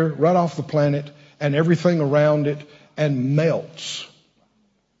atmosphere right off the planet and everything around it and melts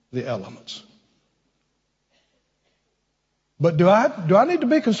the elements. But do I need to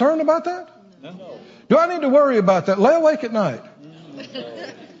be concerned about that? No. Do I need to worry about that? Lay awake at night.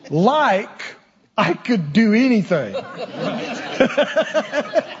 Like I could do anything.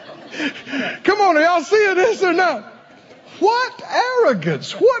 Come on, are y'all seeing this or not? What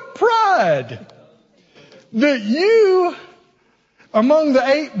arrogance, what pride that you among the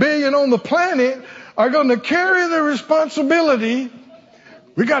 8 billion on the planet are going to carry the responsibility.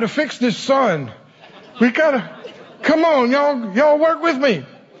 We got to fix this sun. We got to, come on, y'all work with me.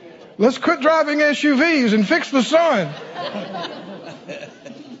 Let's quit driving SUVs and fix the sun.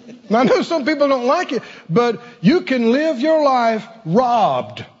 Now, I know some people don't like it, but you can live your life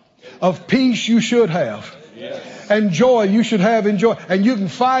robbed of peace you should have. And joy you should have in joy. And you can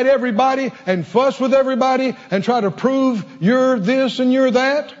fight everybody and fuss with everybody and try to prove you're this and you're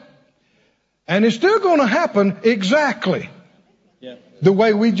that. And it's still going to happen exactly the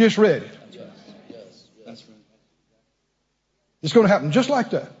way we just read it. It's going to happen just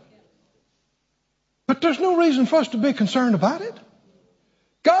like that. But there's no reason for us to be concerned about it.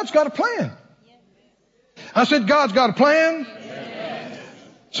 God's got a plan. I said, God's got a plan.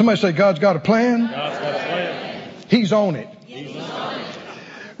 Somebody say, God's got a plan. God's got a plan. He's on it. He's on it.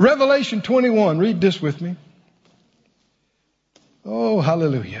 Revelation 21. Read this with me. Oh,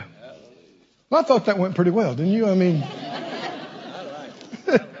 hallelujah. Well, I thought that went pretty well, didn't you? I mean,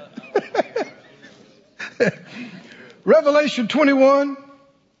 Revelation 21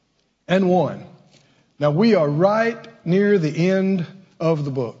 and 1. Now, we are right near the end of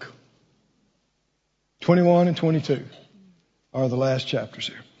the book. 21 and 22 are the last chapters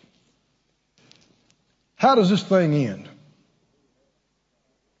here. How does this thing end?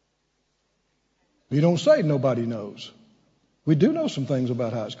 We don't say nobody knows. We do know some things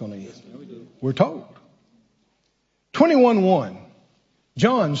about how it's going to end. We're told. 21:1.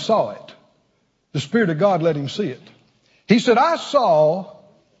 John saw it. The Spirit of God let him see it. He said, I saw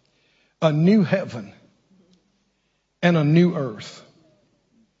a new heaven and a new earth.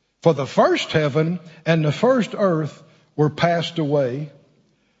 For the first heaven and the first earth were passed away,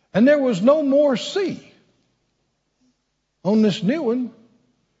 and there was no more sea. On this new one,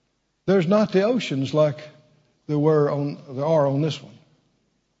 there's not the oceans like there are on this one.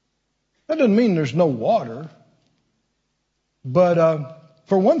 That doesn't mean there's no water. But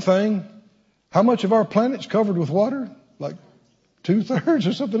for one thing, how much of our planet's covered with water? Like 2/3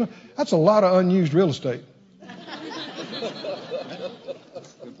 or something? That's a lot of unused real estate.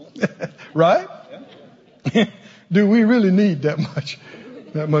 Right? Do we really need that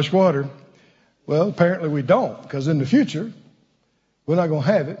much water? Well, apparently we don't, because in the future, we're not going to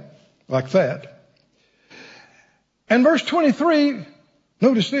have it like that. And verse 23,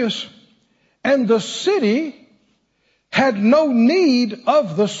 notice this. And the city had no need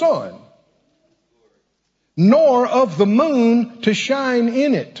of the sun, nor of the moon to shine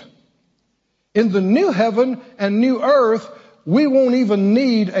in it. In the new heaven and new earth, we won't even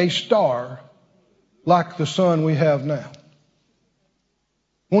need a star like the sun we have now.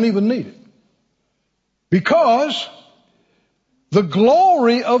 Won't even need it. Because the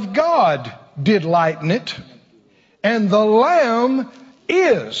glory of God did lighten it, and the Lamb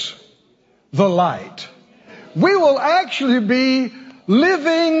is the light. We will actually be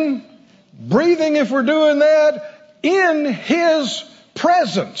living, breathing, if we're doing that, in His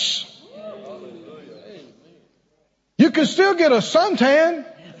presence. You can still get a suntan,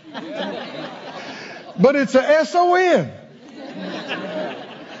 but it's a S-O-N.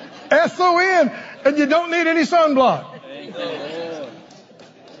 S-O-N, and you don't need any sunblock.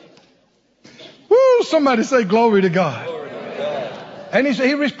 Woo, somebody say glory to God. And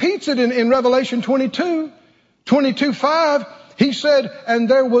he repeats it in Revelation 22:5. He said, and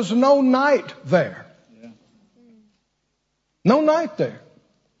there was no night there. No night there.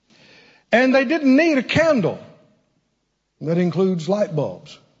 And they didn't need a candle. That includes light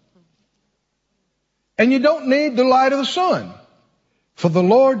bulbs. And you don't need the light of the sun. For the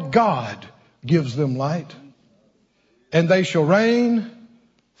Lord God gives them light. And they shall reign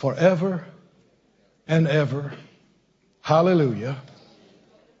forever and ever. Hallelujah.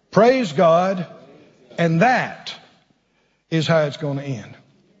 Praise God. And that is how it's going to end.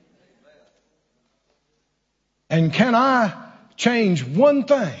 And can I change one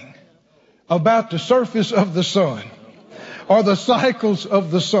thing about the surface of the sun, or the cycles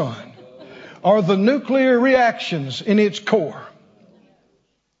of the sun, or the nuclear reactions in its core,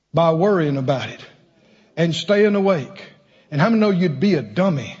 by worrying about it and staying awake? And how many know you'd be a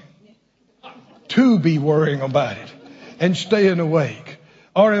dummy to be worrying about it and staying awake,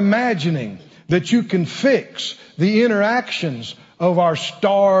 or imagining that you can fix the interactions of our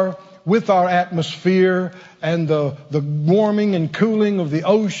star with our atmosphere and the warming and cooling of the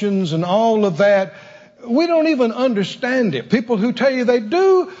oceans and all of that? We don't even understand it. People who tell you they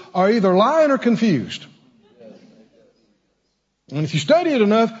do are either lying or confused. And if you study it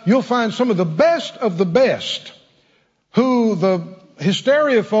enough, you'll find some of the best who the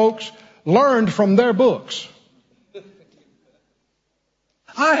hysteria folks learned from their books.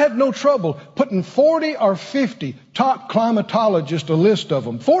 I had no trouble putting 40 or 50 top climatologists, a list of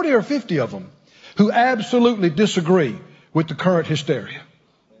them, 40 or 50 of them, who absolutely disagree with the current hysteria.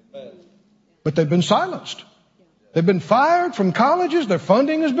 But they've been silenced. They've been fired from colleges. Their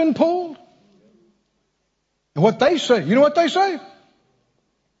funding has been pulled. And what they say, you know what they say?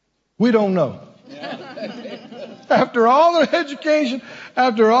 We don't know. After all their education,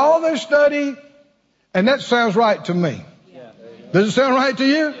 after all their study, and that sounds right to me. Does it sound right to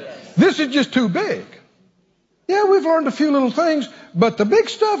you? This is just too big. Yeah, we've learned a few little things, but the big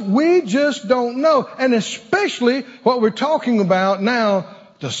stuff we just don't know. And especially what we're talking about now,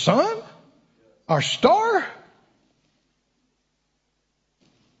 the sun, our star.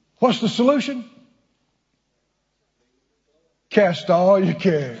 What's the solution? Cast all your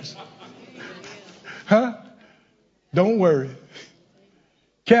cares. Huh? Don't worry.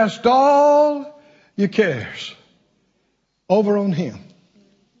 Cast all your cares over on Him.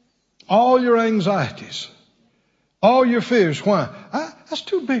 All your anxieties. All your fears. Why? That's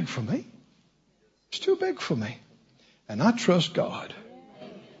too big for me. It's too big for me. And I trust God.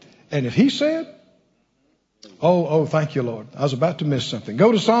 And if He said, oh, thank you, Lord. I was about to miss something.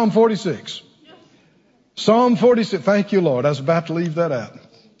 Go to Psalm 46. Psalm 46. Thank you, Lord. I was about to leave that out.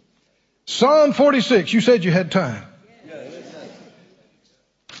 Psalm 46. You said you had time.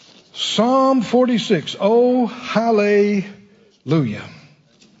 Psalm 46. Oh, hallelujah.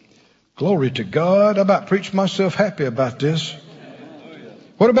 Glory to God. I about preached myself happy about this.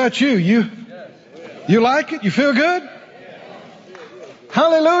 What about you? You like it? You feel good?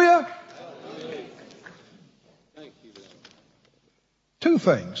 Hallelujah. Two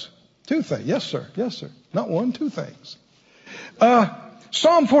things. Yes, sir. Yes, sir. Not one, two things.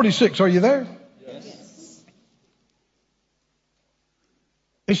 Psalm 46. Are you there? Yes.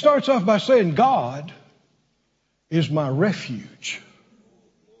 He starts off by saying, God is my refuge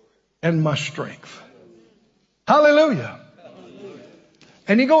and my strength. Hallelujah.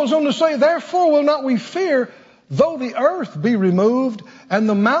 And he goes on to say, therefore will not we fear, though the earth be removed and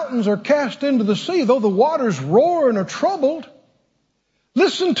the mountains are cast into the sea, though the waters roar and are troubled.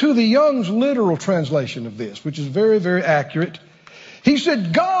 Listen to the Young's literal translation of this, which is very, very accurate. He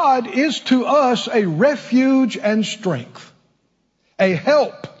said, God is to us a refuge and strength, a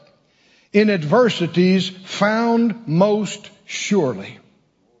help in adversities found most surely.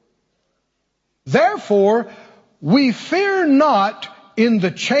 Therefore, we fear not in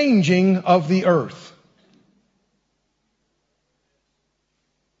the changing of the earth.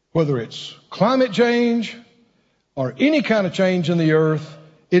 Whether it's climate change or any kind of change in the earth,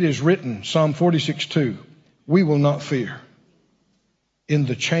 it is written, Psalm 46:2, we will not fear in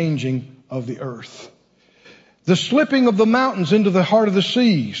the changing of the earth. The slipping of the mountains into the heart of the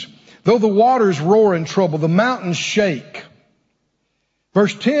seas, though the waters roar in trouble, the mountains shake.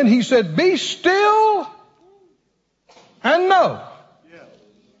 Verse 10, he said, be still and know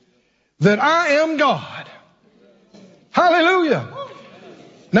that I am God. Hallelujah.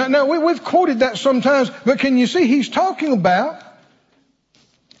 Now we've quoted that sometimes, but can you see he's talking about,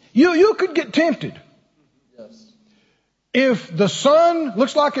 you could get tempted. If the sun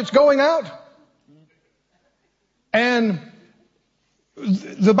looks like it's going out, and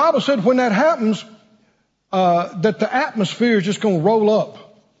the Bible said when that happens, that the atmosphere is just going to roll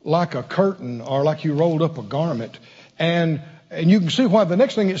up like a curtain or like you rolled up a garment. And you can see why the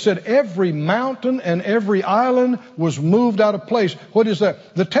next thing it said, every mountain and every island was moved out of place. What is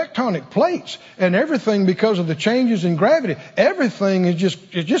that? The tectonic plates and everything, because of the changes in gravity, everything is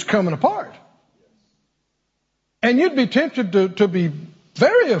just coming apart. And you'd be tempted to be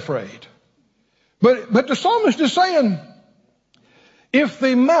very afraid. But the psalmist is saying, if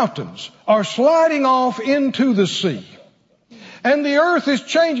the mountains are sliding off into the sea and the earth is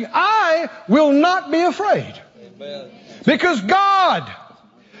changing, I will not be afraid. Amen. Because God,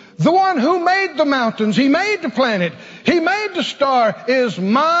 the one who made the mountains, He made the planet, He made the star, is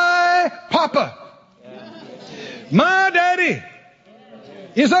my Papa. My daddy.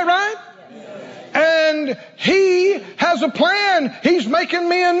 Is that right? And He has a plan. He's making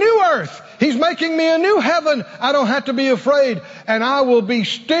me a new earth. He's making me a new heaven. I don't have to be afraid. And I will be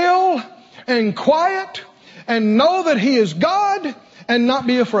still and quiet and know that He is God and not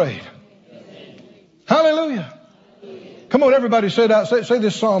be afraid. Hallelujah. Come on, everybody, say it out. Say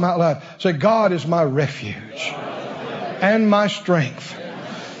this psalm out loud. Say, God is my refuge and my strength.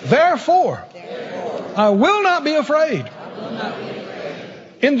 Therefore, I will not be afraid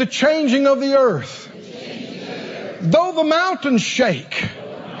in the changing of the earth. Though the mountains shake,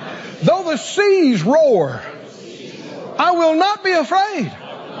 though the seas roar, I will not be afraid.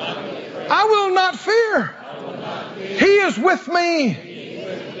 I will not fear. He is with me.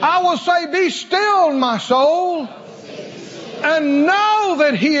 I will say, be still, my soul, and know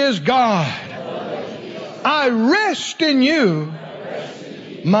that He is God. I rest in You,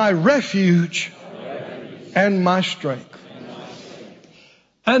 my refuge and my strength.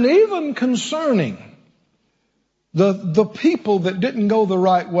 And even concerning the people that didn't go the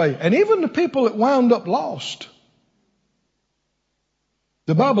right way, and even the people that wound up lost,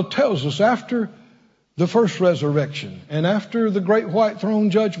 the Bible tells us after the first resurrection and after the great white throne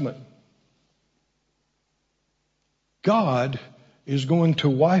judgment, God is going to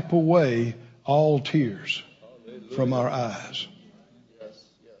wipe away all tears from our eyes.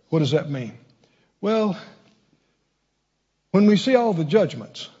 What does that mean? Well, when we see all the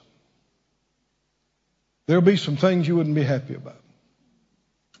judgments, there'll be some things you wouldn't be happy about.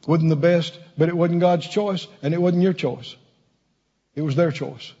 Wasn't the best, but it wasn't God's choice, and it wasn't your choice. It was their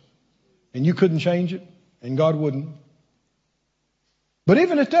choice. And you couldn't change it, and God wouldn't. But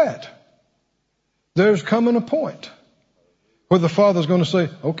even at that, there's coming a point where the Father's going to say,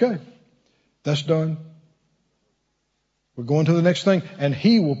 okay, that's done. We're going to the next thing. And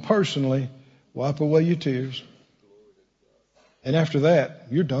He will personally wipe away your tears. And after that,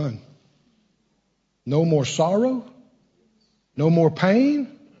 you're done. No more sorrow. No more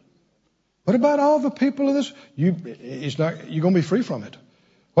pain. What about all the people of this? You're going to be free from it.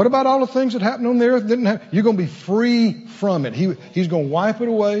 What about all the things that happened on the earth? You're going to be free from it. He's going to wipe it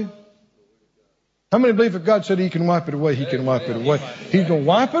away. How many believe if God said He can wipe it away, He can wipe it away? He's going to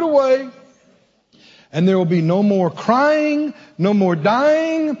wipe it away. And there will be no more crying, no more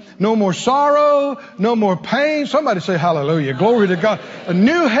dying, no more sorrow, no more pain. Somebody say hallelujah. Glory to God. A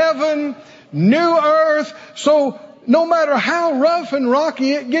new heaven, new earth. So no matter how rough and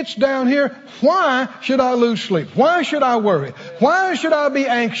rocky it gets down here, why should I lose sleep? Why should I worry? Why should I be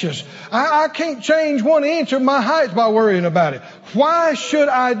anxious? I can't change 1 inch of my height by worrying about it. Why should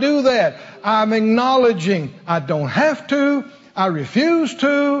I do that? I'm acknowledging I don't have to. I refuse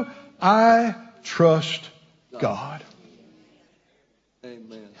to. I trust God.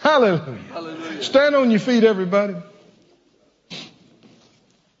 Amen. Hallelujah. Hallelujah. Stand on your feet, everybody.